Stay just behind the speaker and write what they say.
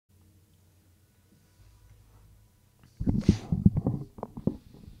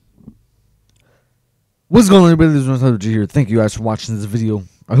What's going on, everybody? This is Chandar here. Thank you guys for watching this video.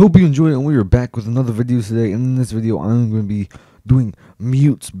 I hope you enjoyed it, and we are back with another video today. And in this video, I'm going to be doing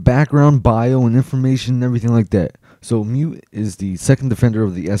Mute's background, bio, and information, and everything like that. So Mute is the second defender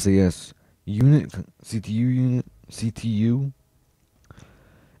of the SAS unit, CTU,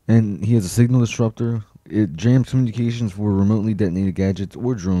 and he has a signal disruptor. It jams communications for remotely detonated gadgets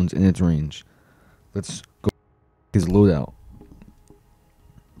or drones in its range. Let's go his loadout.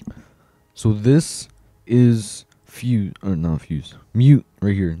 So this is Mute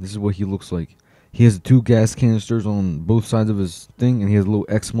right here. This is what he looks like. He has two gas canisters on both sides of his thing, and he has a little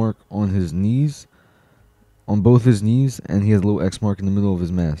X mark on his knees, on both his knees, and he has a little X mark in the middle of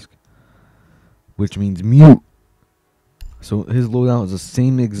his mask, which means Mute. So his loadout is the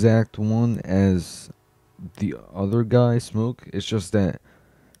same exact one as the other guy, Smoke. It's just that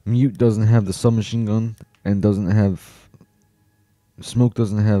Mute doesn't have the submachine gun and doesn't have Smoke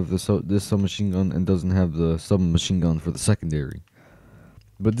doesn't have this submachine gun and doesn't have the submachine gun for the secondary.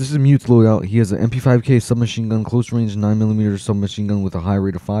 But this is Mute's loadout. He has an MP5K submachine gun, close range 9mm submachine gun with a high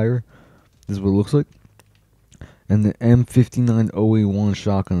rate of fire. This is what it looks like. And the M59OA1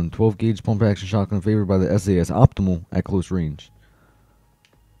 shotgun, 12 gauge pump action shotgun favored by the SAS, optimal at close range.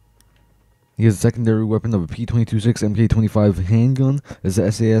 He has a secondary weapon of a P226 MK25 handgun. It's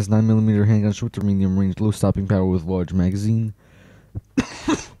a SAS 9mm handgun, short to medium range, low stopping power with large magazine.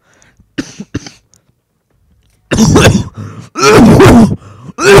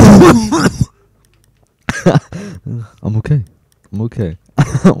 I'm okay. I'm okay.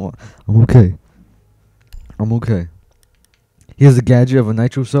 I'm okay. I'm okay. He has a gadget of a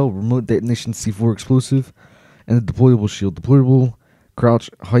nitro cell, remote detonation C4 explosive, and a deployable shield. Deployable crouch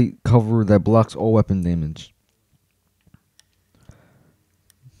height cover that blocks all weapon damage.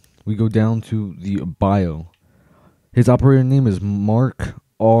 We go down to the bio. His operator name is Mark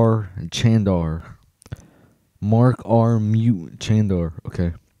R. Chandar. Mark R. Mute Chandar.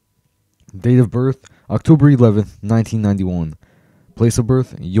 Okay. Date of birth, October 11th, 1991. Place of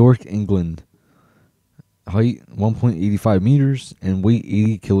birth, York, England. Height, 1.85 meters, and weight,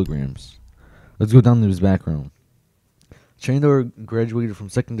 80 kilograms. Let's go down to his background. Chandar graduated from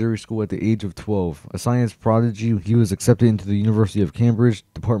secondary school at the age of 12. A science prodigy, he was accepted into the University of Cambridge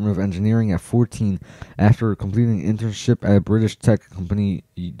Department of Engineering at 14 after completing an internship at a British tech company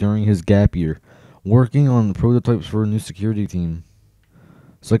during his gap year, working on prototypes for a new security team.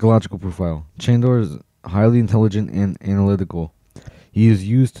 Psychological profile. Chandar is highly intelligent and analytical. He is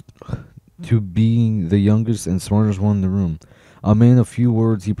used to being the youngest and smartest one in the room. A man of few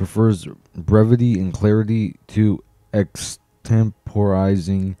words, he prefers brevity and clarity to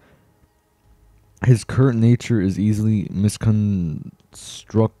extemporizing. His current nature is easily misconstrued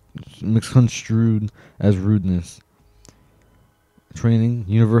as rudeness. Training,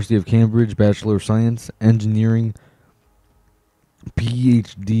 University of Cambridge, Bachelor of Science, Engineering,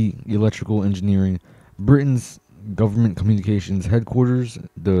 PhD, Electrical Engineering. Britain's Government Communications Headquarters,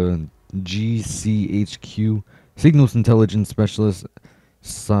 the GCHQ, Signals Intelligence Specialist,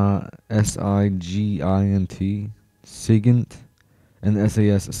 SIGINT, SIGINT, and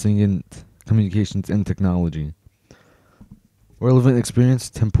SAS, SIGINT, Communications and Technology. Relevant experience,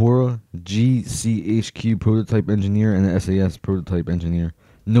 Tempora, GCHQ Prototype Engineer, and SAS Prototype Engineer.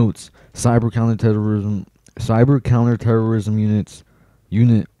 Notes, Cyber Counterterrorism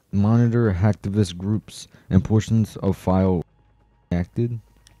Unit, monitor hacktivist groups and portions of file acted.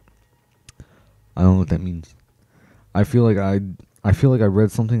 I don't know what that means. I feel like I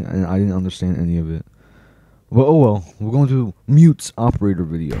read something and I didn't understand any of it. But oh well, we're going to Mute's operator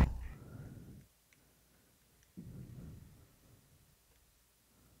video.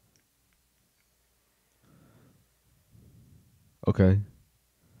 Okay.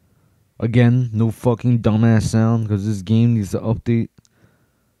 Again, no fucking dumbass sound because this game needs to update.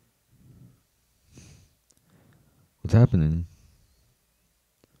 What's happening?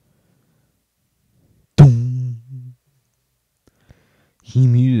 He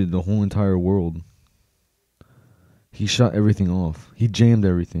muted the whole entire world. He shut everything off. He jammed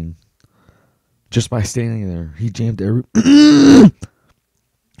everything. Just by standing there. He jammed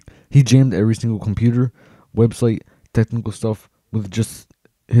every single computer, website, technical stuff with just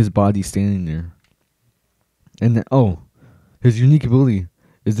his body standing there. And then, his unique ability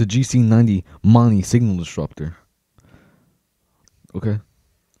is the GC90 Mani signal disruptor. Okay.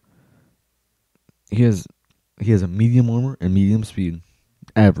 He has a medium armor and medium speed.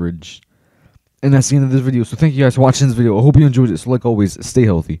 Average. And that's the end of this video. So thank you guys for watching this video. I hope you enjoyed it. So like always, stay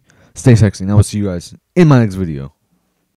healthy, stay sexy, and I will see you guys in my next video.